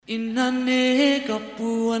Inane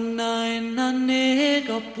kapuana, inane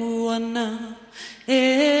kapuana, ula,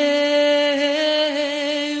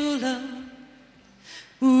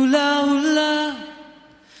 ula, ula,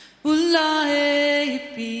 ula,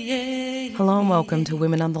 Hello and welcome to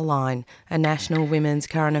Women on the Line, a national women's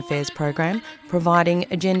current affairs program providing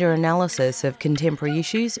agenda analysis of contemporary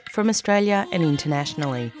issues from Australia and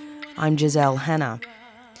internationally. I'm Giselle Hanna.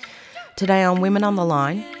 Today on Women on the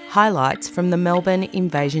Line, highlights from the Melbourne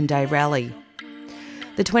Invasion Day rally.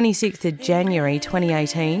 The 26th of January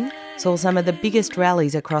 2018 saw some of the biggest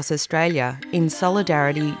rallies across Australia in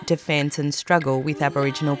solidarity, defence and struggle with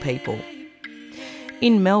Aboriginal people.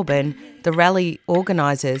 In Melbourne, the rally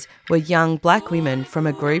organisers were young black women from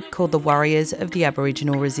a group called the Warriors of the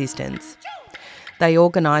Aboriginal Resistance. They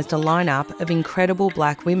organised a lineup of incredible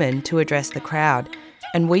black women to address the crowd,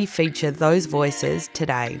 and we feature those voices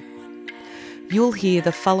today. You'll hear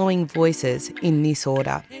the following voices in this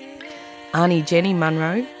order: Aunty Jenny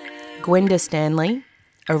Munro, Gwenda Stanley,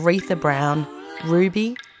 Aretha Brown,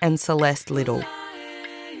 Ruby and Celeste Little.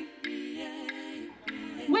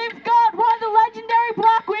 We've got one of the legendary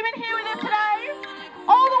black women here with us today,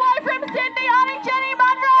 all the way from Sydney, Aunty Jenny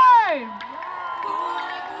Munro.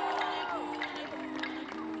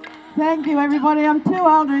 Thank you, everybody. I'm too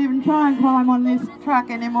old to even try and climb on this truck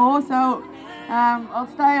anymore, so I'll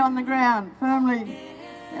stay on the ground, firmly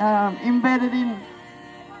embedded in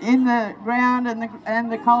the ground and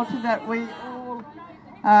the culture that we all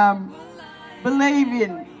believe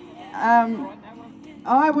in.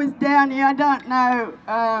 I was down here, I don't know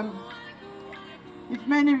if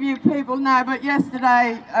many of you people know, but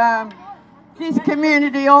yesterday this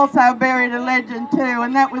community also buried a legend too,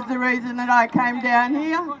 and that was the reason that I came down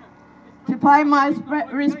here, to pay my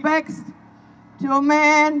respects to a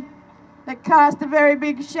man that cast a very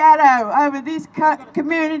big shadow over this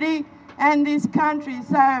community and this country.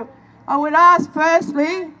 So I would ask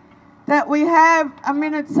firstly that we have a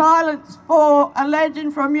minute's silence for a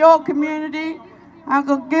legend from your community,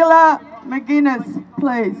 Uncle Gilla McGuinness,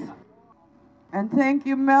 please. And thank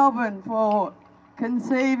you, Melbourne, for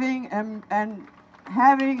conceiving and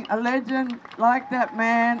having a legend like that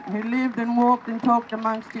man who lived and walked and talked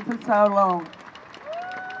amongst you for so long.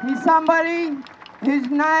 He's somebody whose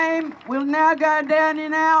name will now go down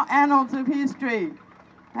in our annals of history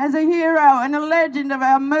as a hero and a legend of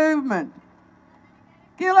our movement.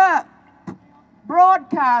 Gilla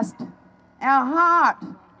broadcast our heart,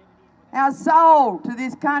 our soul to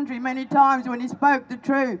this country many times when he spoke the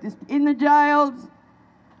truth, in the jails,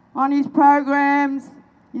 on his programs,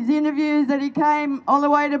 his interviews that he came all the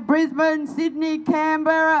way to Brisbane, Sydney,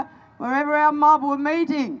 Canberra, wherever our mob were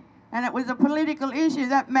meeting. And it was a political issue,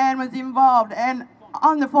 that man was involved and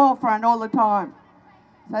on the forefront all the time.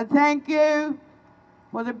 So thank you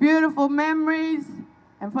for the beautiful memories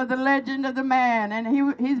and for the legend of the man. And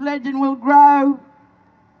his legend will grow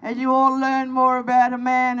as you all learn more about a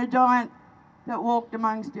man, a giant that walked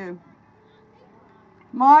amongst you.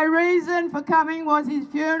 My reason for coming was his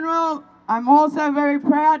funeral. I'm also very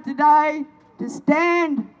proud today to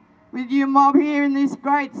stand with you mob here in this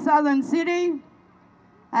great southern city.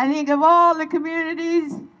 I think of all the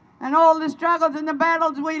communities and all the struggles and the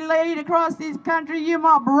battles we lead across this country, you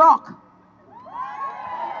mob rock.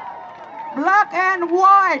 Black and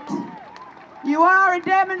white, you are a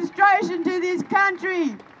demonstration to this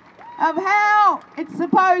country of how it's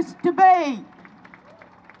supposed to be.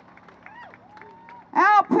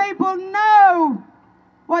 Our people know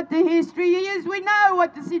what the history is. We know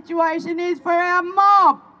what the situation is for our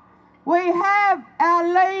mob. We have our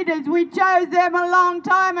leaders. We chose them a long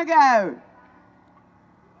time ago.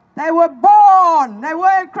 They were born. They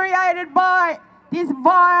weren't created by this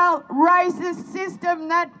vile racist system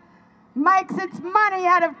that makes its money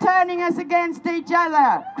out of turning us against each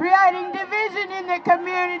other, creating division in the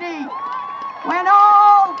community, when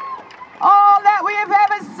all that we have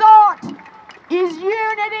ever sought is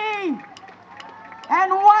unity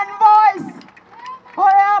and one voice for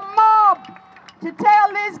our mob to tell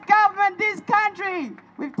this government, this country,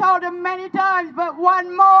 we've told them many times, but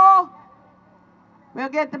one more, we'll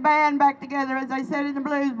get the band back together, as they said in the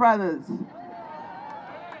Blues Brothers.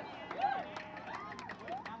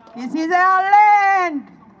 This is our land.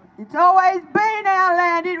 It's always been our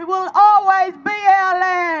land. It will always be our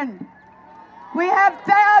land. We have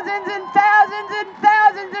thousands and thousands and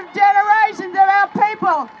thousands of generations of our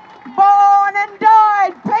people born and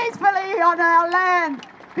died peacefully on our land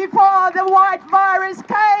before the white virus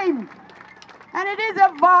came. And it is a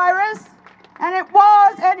virus, and it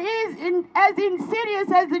was and is as insidious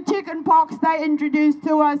as the chicken pox they introduced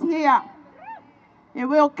to us here. It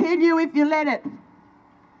will kill you if you let it.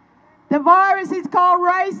 The virus is called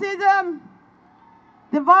racism.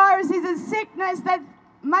 The virus is a sickness that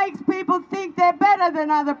makes people think they're better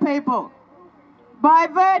than other people by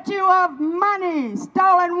virtue of money,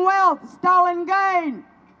 stolen wealth, stolen gain.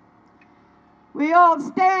 We all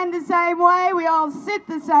stand the same way, we all sit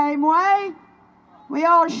the same way, we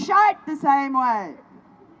all shite the same way.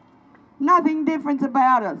 Nothing different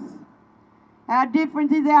about us. Our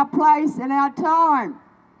difference is our place and our time.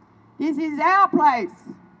 This is our place,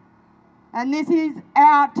 and this is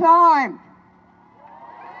our time.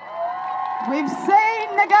 We've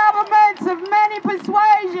seen the governments of many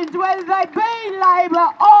persuasions, whether they be Labor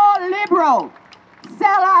or Liberal,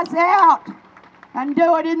 sell us out and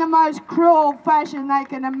do it in the most cruel fashion they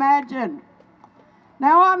can imagine.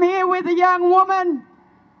 Now I'm here with a young woman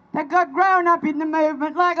that got grown up in the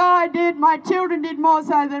movement like I did. My children did more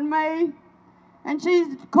so than me. And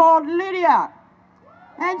she's called Lydia.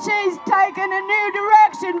 And she's taken a new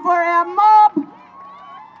direction for our mob.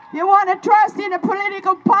 You want to trust in a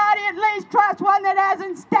political party, at least trust one that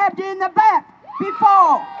hasn't stabbed you in the back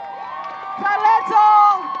before. So let's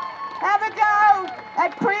all have a go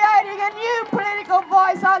at creating a new political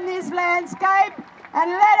voice on this landscape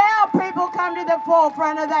and let our people come to the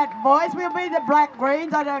forefront of that voice. We'll be the Black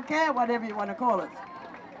Greens, I don't care, whatever you want to call us.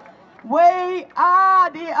 We are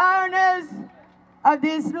the owners of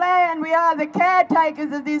this land. We are the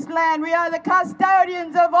caretakers of this land. We are the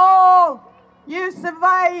custodians of all you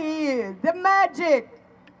survey here, the magic,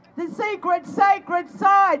 the secret, sacred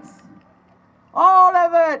sites, all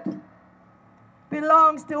of it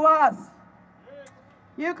belongs to us.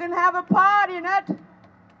 You can have a part in it,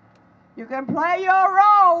 you can play your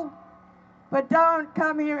role, but don't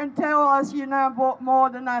come here and tell us you know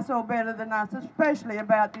more than us or better than us, especially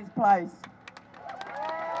about this place,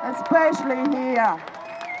 especially here.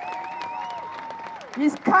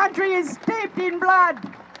 This country is steeped in blood.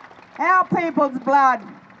 Our people's blood.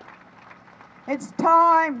 It's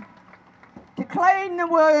time to clean the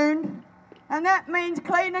wound, and that means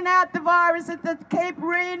cleaning out the viruses that keep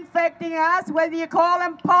reinfecting us, whether you call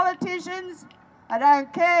them politicians, I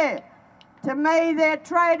don't care. To me, they're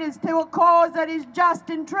traitors to a cause that is just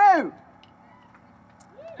and true.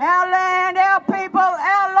 Our land, our people,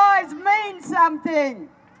 our lives mean something.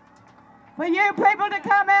 For you people to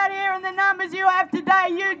come out here in the numbers you have today,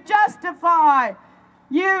 you justify.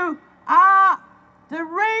 You are the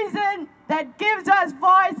reason that gives us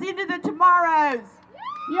voice into the tomorrows.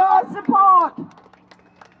 Your support.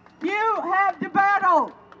 You have the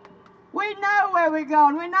battle. We know where we're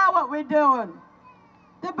going. We know what we're doing.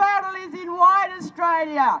 The battle is in white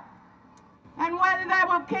Australia. And whether they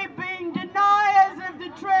will keep being deniers of the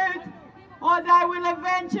truth or they will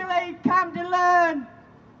eventually come to learn,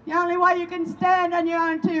 the only way you can stand on your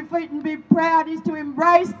own 2 feet and be proud is to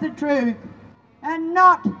embrace the truth and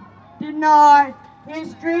not deny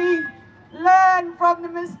history, learn from the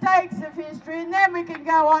mistakes of history, and then we can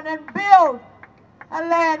go on and build a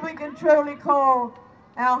land we can truly call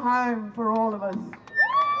our home for all of us.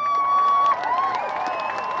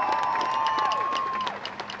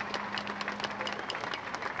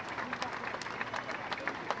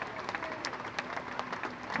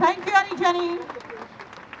 Thank you, Auntie Jenny.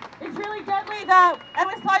 It's really deadly that, and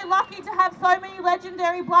we're so lucky to have so many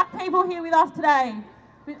legendary Black people here with us today.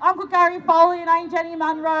 With Uncle Gary Foley and Auntie Jenny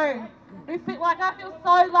Munro. I feel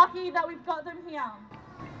so lucky that we've got them here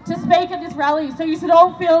to speak at this rally. So you should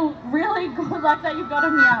all feel really good like that you've got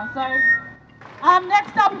them here. So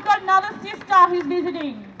next up we've got another sister who's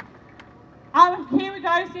visiting. Here we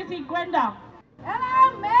go, Sissy Gwenda.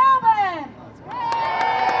 Hello, Melbourne!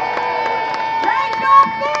 Raise your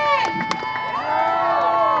fist!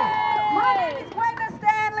 My name is Gwenda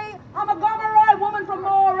Stanley. I'm a Gomeroi woman from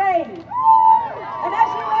Moree. And as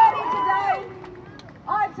you heard here today,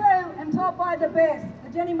 I too am taught by the best.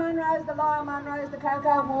 The Jenny Munros, the Lyle Munros, the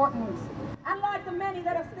Coco Hortons. Unlike the many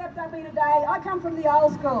that have stepped up here today, I come from the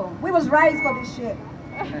old school. We was raised for this shit.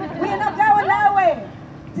 We are not going nowhere.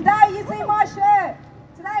 Today you see my shirt.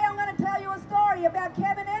 Today I'm going to tell you a story about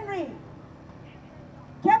Kevin Henry.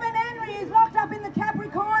 Kevin Henry is locked up in the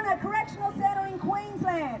Capricorn Correctional Centre in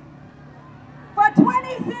Queensland. For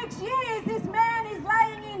 26 years this man is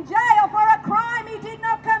laying in jail for a crime he did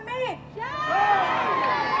not commit.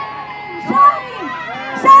 Shame!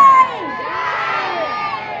 Shame!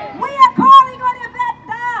 We are calling on Yvette,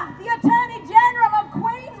 the Attorney General of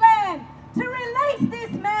Queensland, to release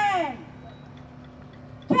this man.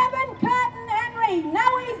 Kevin Curtin Henry,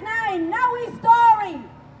 know his name, know his story.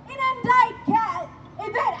 Inundate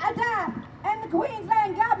Yvette Adair and the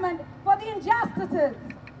Queensland government for the injustices.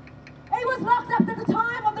 He was locked up at the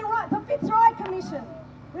time of the Fitzroy Commission.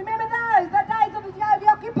 Remember those, the days of the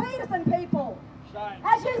Yogi Peterson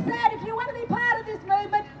said, if you want to be part of this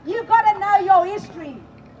movement, you've got to know your history.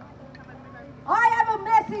 I have a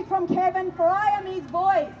message from Kevin, for I am his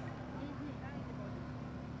voice.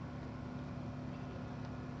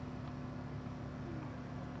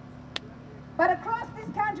 But across this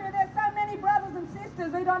country, there's so many brothers and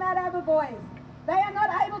sisters who don't have a voice. They are not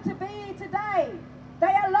able to be here today.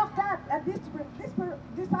 They are locked up at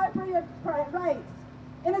disappropriate rates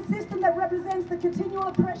in a system that represents the continual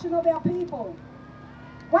oppression of our people.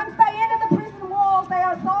 Once they enter the prison walls, they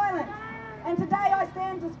are silenced. And today I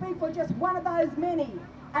stand to speak for just one of those many,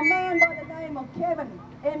 a man by the name of Kevin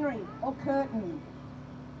Henry, or Curtin.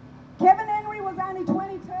 Kevin Henry was only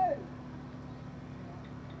 22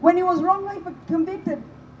 when he was wrongly convicted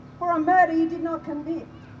for a murder he did not commit.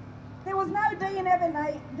 There was no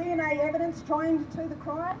DNA evidence joined to the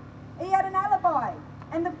crime. He had an alibi,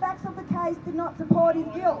 and the facts of the case did not support his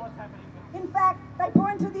guilt. In fact, they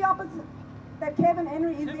point to the opposite, that Kevin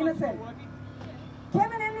Henry is innocent.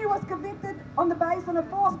 Kevin Henry was convicted on the basis of a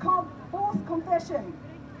forced confession.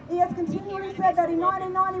 He has continually said that in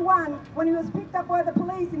 1991, when he was picked up by the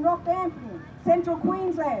police in Rockhampton, Central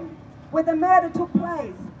Queensland, where the murder took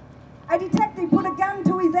place, a detective put a gun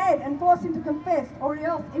to his head and forced him to confess, or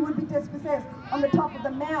else he would be dispossessed on the top of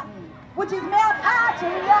the mountain, which is Mount Archer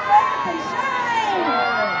in Rockhampton.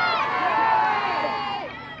 Shame!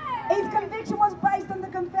 His conviction was based on the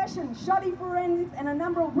confession, shoddy forensics, and a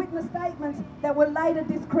number of witness statements that were later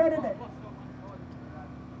discredited.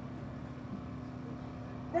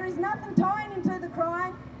 There is nothing tying him to the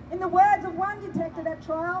crime. In the words of one detective at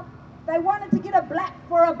trial, they wanted to get a black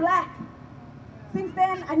for a black. Since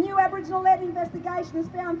then, a new Aboriginal-led investigation has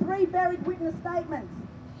found 3 buried witness statements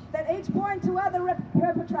that each point to other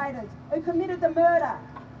perpetrators who committed the murder.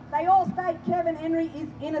 They all state Kevin Henry is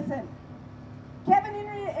innocent. Kevin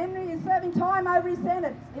Henry is serving time over his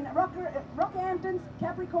sentence in Rockhampton's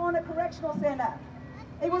Capricorn Correctional Centre.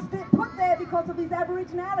 He was put there because of his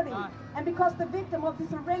Aboriginality and because the victim of this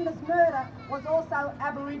horrendous murder was also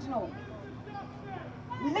Aboriginal.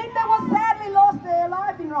 Linda was sadly lost her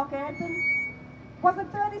life in Rockhampton. Was a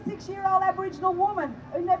 36-year-old Aboriginal woman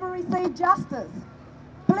who never received justice.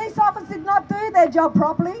 Police officers did not do their job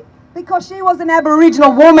properly because she was an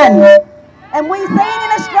Aboriginal woman. And we've seen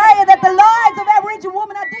in Australia that the lives of Aboriginal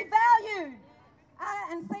women are devalued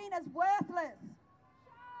and seen as worthless.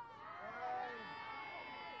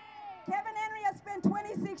 Kevin Henry has spent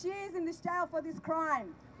 26 years in this jail for this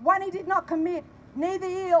crime, one he did not commit. Neither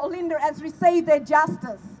he or Linda has received their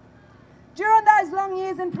justice. During those long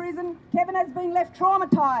years in prison, Kevin has been left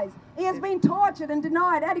traumatised. He has been tortured and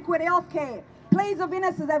denied adequate health care. Pleas of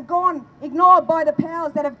innocence have gone ignored by the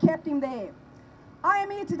powers that have kept him there. I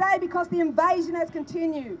am here today because the invasion has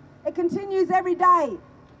continued. It continues every day.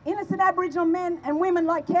 Innocent Aboriginal men and women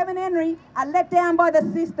like Kevin Henry are let down by the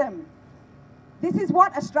system. This is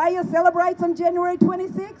what Australia celebrates on January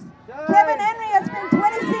 26th. Kevin Henry has spent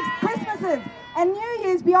 26 Christmases and New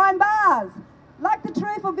Year's behind bars. Like the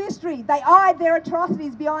truth of history, they hide their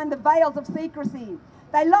atrocities behind the veils of secrecy.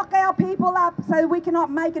 They lock our people up so we cannot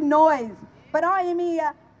make a noise. But I am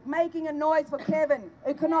here making a noise for Kevin,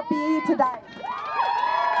 who cannot be here today.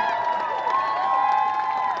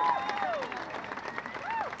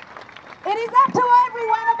 It is up to every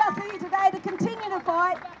one of us here today to continue to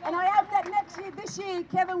fight, and I hope that this year,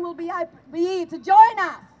 Kevin will be here to join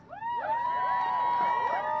us.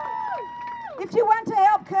 If you want to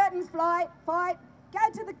help Curtin's fight, go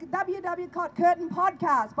to the www.Curtin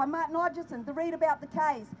podcast by Martin Hodgson to read about the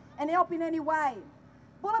case and help in any way.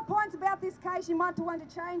 Bullet points about this case you might want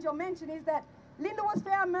to change or mention is that Linda was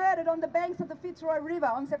found murdered on the banks of the Fitzroy River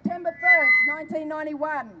on September 1st,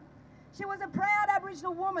 1991. She was a proud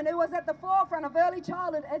Aboriginal woman who was at the forefront of early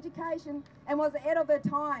childhood education and was ahead of her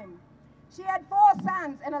time. She had 4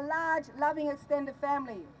 sons and a large, loving extended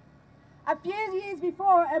family. A few years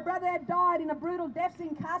before, her brother had died in a brutal death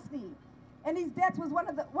in custody, and his death was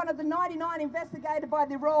one of the 99 investigated by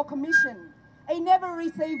the Royal Commission. He never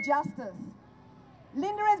received justice.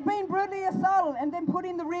 Linda has been brutally assaulted and then put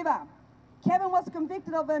in the river. Kevin was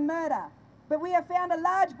convicted of her murder, but we have found a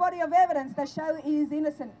large body of evidence that show he is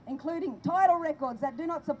innocent, including title records that do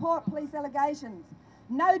not support police allegations.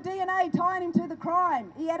 No DNA tying him to the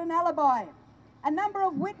crime. He had an alibi. A number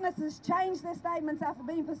of witnesses changed their statements after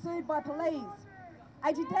being pursued by police.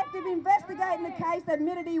 A detective investigating the case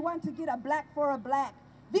admitted he wanted to get a black for a black.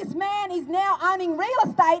 This man is now owning real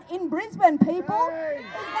estate in Brisbane, people. Hey.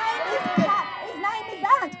 His name is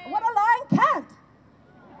Ant. What a lying cunt.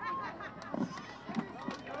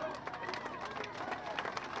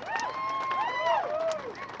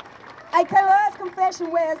 A coerced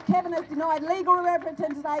confession, whereas Kevin has denied legal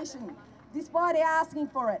representation. despite asking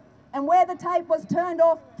for it, and where the tape was turned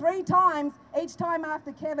off 3 times, each time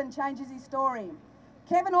after Kevin changes his story.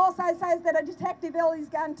 Kevin also says that a detective held his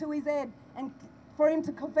gun to his head and for him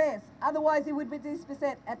to confess, otherwise he would be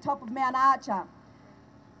dispossessed at top of Mount Archer.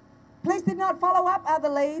 Police did not follow up other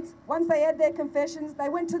leads. Once they had their confessions, they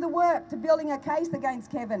went to the work to building a case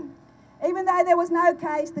against Kevin. Even though there was no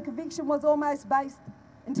case, the conviction was almost based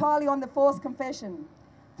entirely on the forced confession.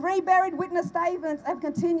 3 buried witness statements have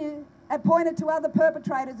pointed to other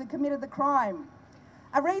perpetrators who committed the crime.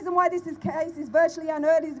 A reason why this case is virtually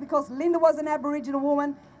unheard is because Linda was an Aboriginal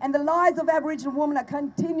woman, and the lives of Aboriginal women are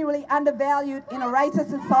continually undervalued in a racist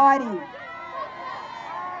society.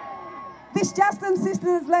 This justice system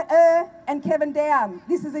has let her and Kevin down.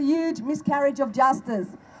 This is a huge miscarriage of justice.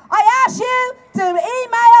 I ask you to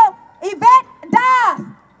email Yvette D'Arcy,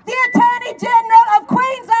 the Attorney General of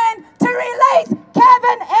Queensland, to release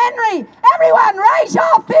Kevin Henry. Everyone raise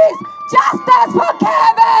your fist. Justice for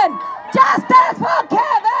Kevin! Justice for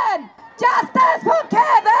Kevin! Justice for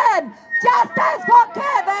Kevin! Justice for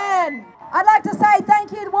Kevin! I'd like to say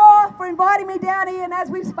thank you to War for inviting me down here, and as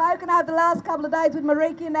we've spoken over the last couple of days with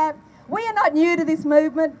Mariki and that, we are not new to this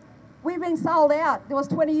movement. We've been sold out. There was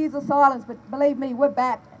 20 years of silence, but believe me, we're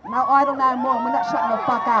back. No idle no more. We're not shutting the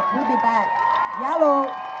fuck up. We'll be back.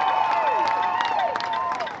 Yellow.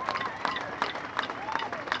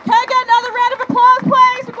 Can I get another round of applause,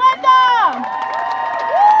 please, for Glenda?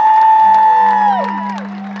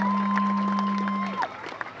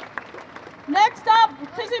 Next up,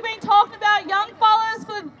 since we've been talking about young fellas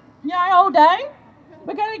for all day,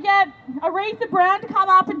 we're going to get Aretha Brown to come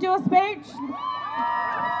up and do a speech.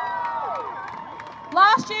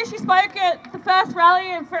 Last year she spoke at her first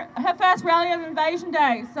rally of Invasion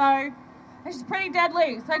Day, so she's pretty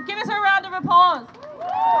deadly. So give us a round of applause.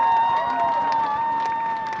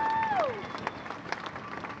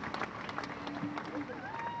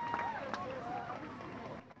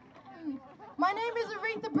 My name is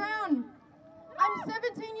Aretha Brown. I'm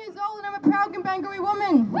 17 years old and I'm a proud Gambangari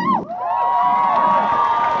woman.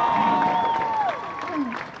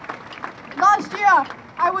 Last year,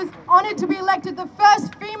 I was honoured to be elected the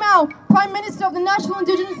first female Prime Minister of the National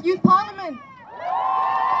Indigenous Youth Parliament.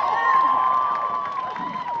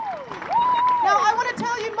 Now, I want to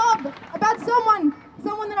tell you, Mob, about someone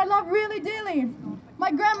that I love really dearly. My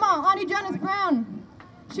grandma, Auntie Janice Brown.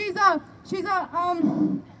 She's a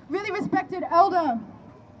really respected elder.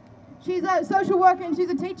 She's a social worker and she's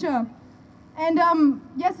a teacher. And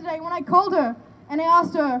yesterday when I called her and I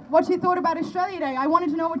asked her what she thought about Australia Day, I wanted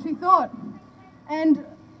to know what she thought. And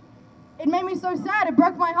it made me so sad, it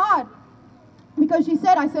broke my heart. Because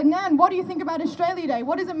I said, Nan, what do you think about Australia Day?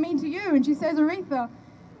 What does it mean to you? And she says, Aretha,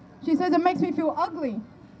 she says, it makes me feel ugly.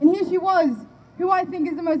 And here she was, who I think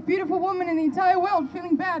is the most beautiful woman in the entire world,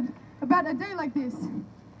 feeling bad about a day like this.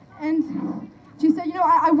 And she said,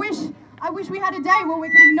 I wish we had a day where we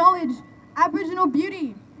could acknowledge Aboriginal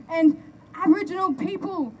beauty and Aboriginal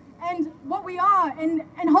people and what we are and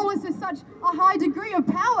hold us to such a high degree of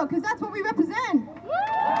power, because that's what we represent.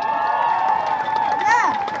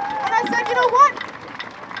 Yeah. And I said, you know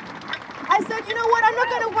what? I'm not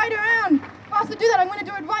going to wait around for us to do that. I'm going to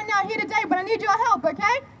do it right now here today, but I need your help,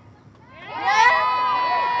 okay?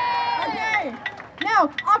 Yeah? Okay. Now,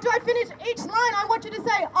 after I finish each line, I want you to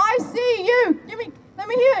say, I see you. Let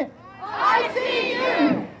me hear it. I see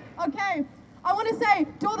you. Okay. I want to say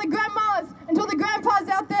to all the grandmas and to all the grandpas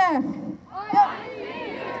out there. I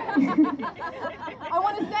see you. I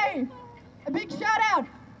want to say a big shout out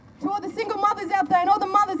to all the single mothers out there and all the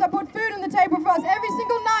mothers that put food on the table for us every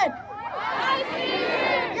single night. I see you.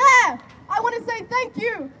 Yeah. I want to say thank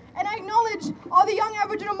you. And I acknowledge all the young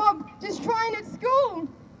Aboriginal mob just trying at school.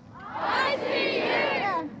 I see you.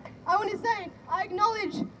 Yeah. I want to say I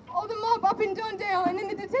acknowledge all the mob up in Dondale and in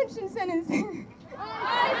the detention centres.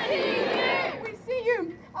 I see you. We see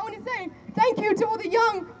you. I want to say thank you to all the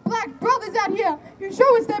young black brothers out here who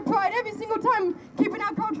show us their pride every single time, keeping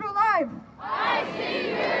our culture alive. I see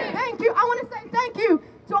you. Thank you. I want to say thank you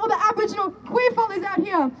to all the Aboriginal queer fellas out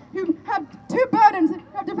here who have 2 burdens, who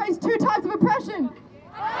have to face 2 types of oppression.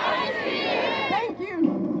 I see you. Thank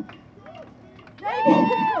you. Thank you.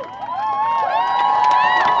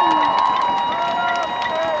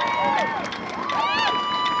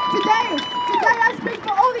 Today I speak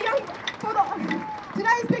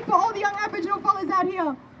for all the young Aboriginal fellas out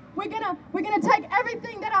here. We're gonna take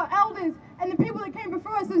everything that our elders and the people that came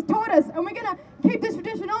before us has taught us, and we're gonna keep this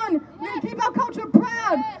tradition on. We're gonna keep our culture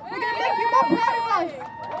proud. We're gonna make you more proud of us.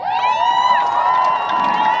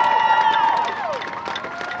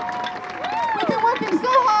 We've been working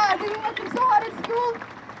so hard. We've been working so hard at school,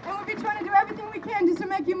 and we'll be trying to do everything we can just to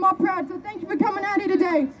make you more proud. So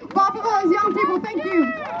girls, young people, thank you.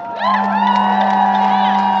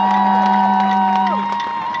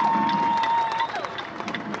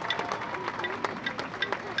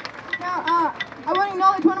 Now, I want to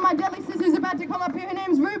acknowledge one of my deadly sisters about to come up here. Her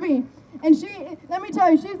name's Ruby. And she, let me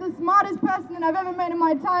tell you, she's the smartest person that I've ever met in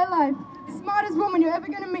my entire life. The smartest woman you're ever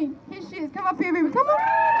going to meet. Here she is. Come up here, Ruby. Come on.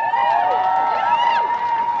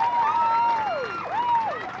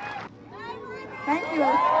 Thank you.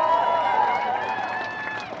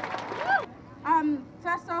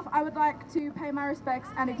 First off, I would like to pay my respects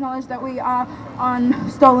and acknowledge that we are on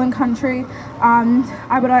stolen country.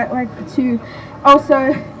 I would like to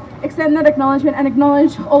also extend that acknowledgement and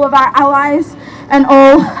acknowledge all of our allies and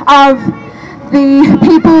all of the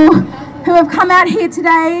people who have come out here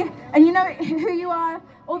today. And you know who you are,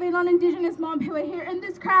 all the non-Indigenous mob who are here in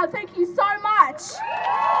this crowd. Thank you so much.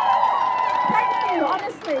 Thank you,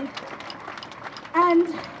 honestly. And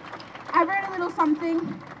I wrote a little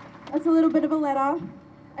something. It's a little bit of a letter.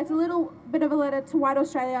 It's a little bit of a letter to White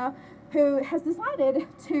Australia, who has decided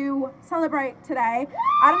to celebrate today.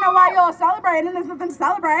 I don't know why you're celebrating. There's nothing to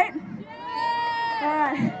celebrate.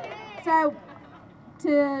 So,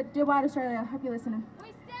 to Dear White Australia, hope you're listening.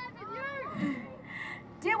 We stand with you.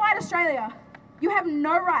 Dear White Australia, you have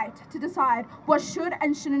no right to decide what should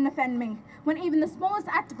and shouldn't offend me, when even the smallest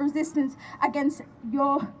act of resistance against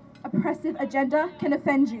your oppressive agenda can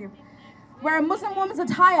offend you. Where a Muslim woman's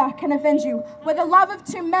attire can offend you, where the love of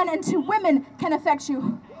two men and two women can affect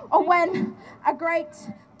you, or when a great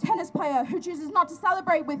tennis player who chooses not to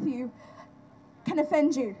celebrate with you can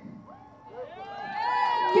offend you.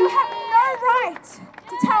 You have no right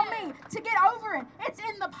to tell me to get over it. It's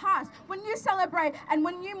in the past. When you celebrate and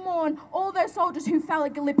when you mourn all those soldiers who fell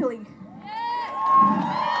at Gallipoli.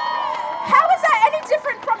 How is that any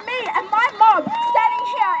different from me and my mob standing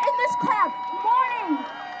here in this crowd, mourning,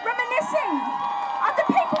 reminiscing of the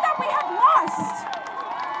people that we have lost?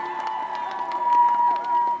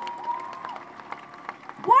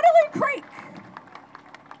 Waterloo Creek,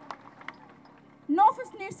 north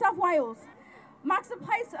of New South Wales, marks a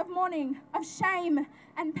place of mourning, of shame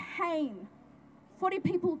and pain. 40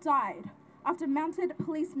 people died after mounted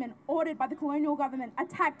policemen ordered by the colonial government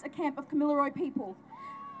attacked a camp of Kamilaroi people.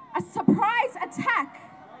 A surprise attack.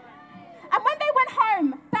 And when they went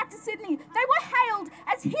home, back to Sydney, they were hailed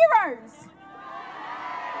as heroes.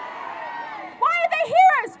 Why are they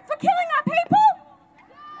heroes? For killing our people?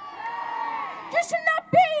 You should not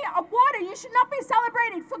be awarded, you should not be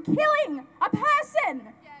celebrated for killing a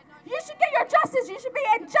person. You should get your justice, you should be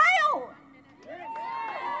in jail.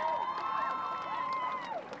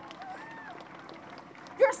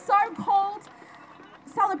 Your so-called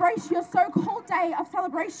celebration, your so-called day of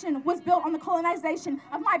celebration was built on the colonization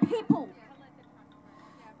of my people.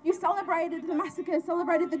 You celebrated the massacre,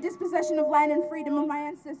 celebrated the dispossession of land and freedom of my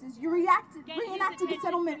ancestors. You reenacted the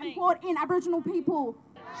settlement and brought in Aboriginal people.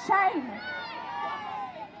 Shame.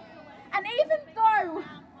 And even though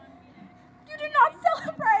you do not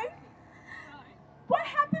celebrate what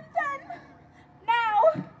happened then,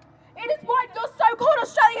 now it is what your so-called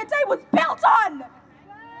Australia Day was built on.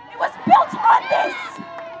 It was built on this.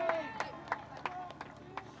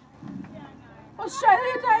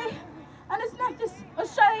 Australia Day, and it's not this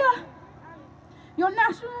Australia. Your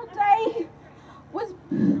national day was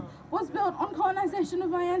built on colonization of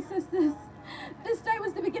my ancestors. This day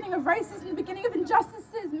was the beginning of racism, the beginning of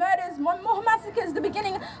injustices, murders, more massacres, the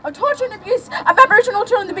beginning of torture and abuse of Aboriginal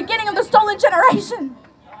children, the beginning of the stolen generation.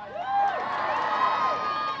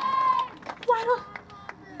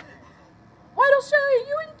 White Australia,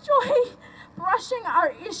 you enjoy brushing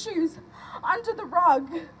our issues under the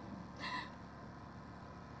rug.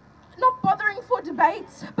 Not bothering for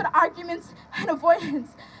debates, but arguments and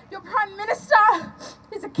avoidance. Your Prime Minister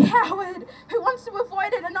is a coward who wants to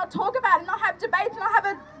avoid it and not talk about it, not have debates, not have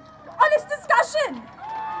an honest discussion.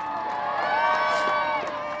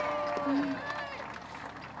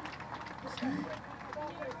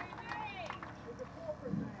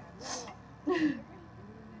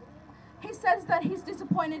 He says that he's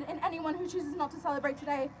disappointed in anyone who chooses not to celebrate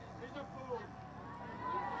today.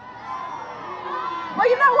 Well,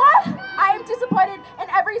 you know what? I am disappointed in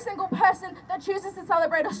every single person that chooses to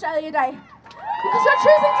celebrate Australia Day. Because you're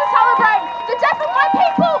choosing to celebrate the death of my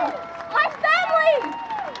people, my family,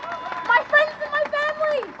 my friends and my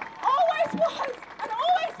family. Always was and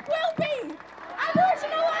always will be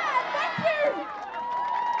Aboriginal land. Thank you.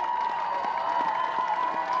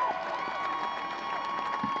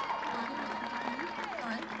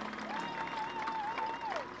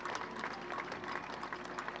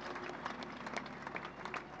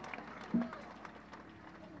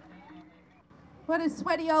 What a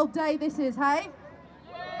sweaty old day this is, hey?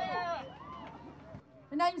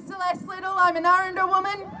 name's Celeste Little. I'm an Arundel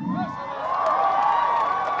woman.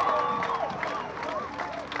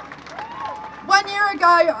 One year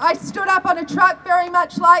ago, I stood up on a truck very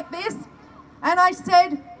much like this, and I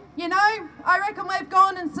said, you know, I reckon we've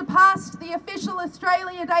gone and surpassed the official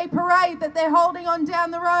Australia Day parade that they're holding on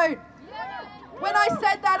down the road. When I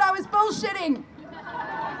said that, I was bullshitting.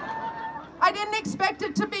 I didn't expect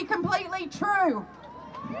it to be completely true.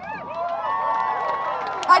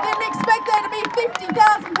 I didn't expect there to be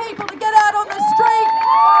 50,000 people to get out on the street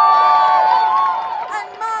and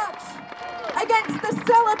march against the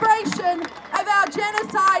celebration of our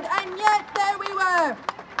genocide, and yet there we were.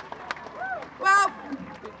 Well,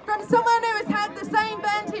 from someone who has had the same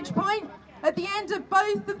vantage point at the end of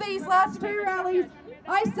both of these last two rallies,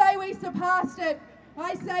 I say we surpassed it.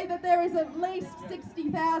 I say that there is at least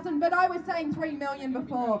 60,000, but I was saying 3 million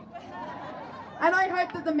before. And I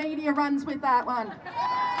hope that the media runs with that one.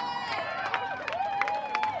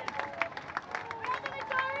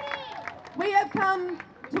 We have come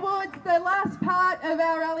towards the last part of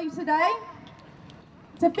our rally today.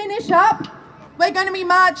 To finish up, we're going to be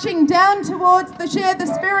marching down towards the Share the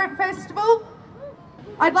Spirit Festival.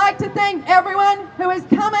 I'd like to thank everyone who has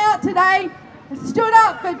come out today, stood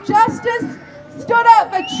up for justice, stood up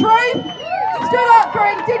for truth, stood up for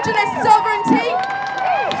Indigenous sovereignty,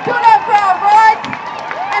 stood up for our rights,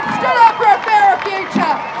 and stood up for a fairer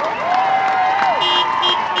future.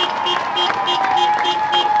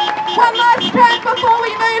 One last time before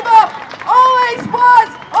we move up. Always was,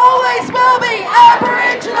 always will be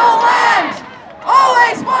Aboriginal land.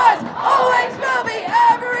 Always was, always will be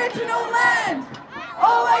Aboriginal land.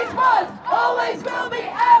 Always was, always will be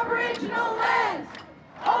Aboriginal land.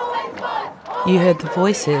 Always was, always You heard the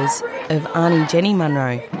voices of Aunty Jenny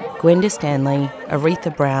Munro, Gwenda Stanley,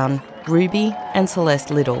 Aretha Brown, Ruby and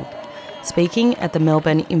Celeste Little, speaking at the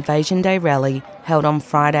Melbourne Invasion Day rally held on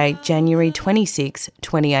Friday, January 26,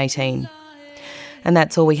 2018. And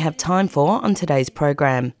that's all we have time for on today's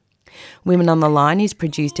program. Women on the Line is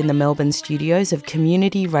produced in the Melbourne studios of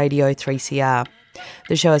Community Radio 3CR.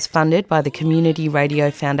 The show is funded by the Community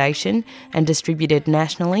Radio Foundation and distributed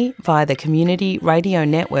nationally via the Community Radio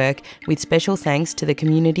Network, with special thanks to the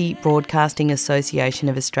Community Broadcasting Association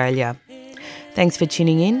of Australia. Thanks for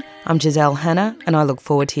tuning in. I'm Giselle Hanna, and I look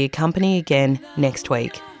forward to your company again next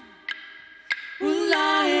week.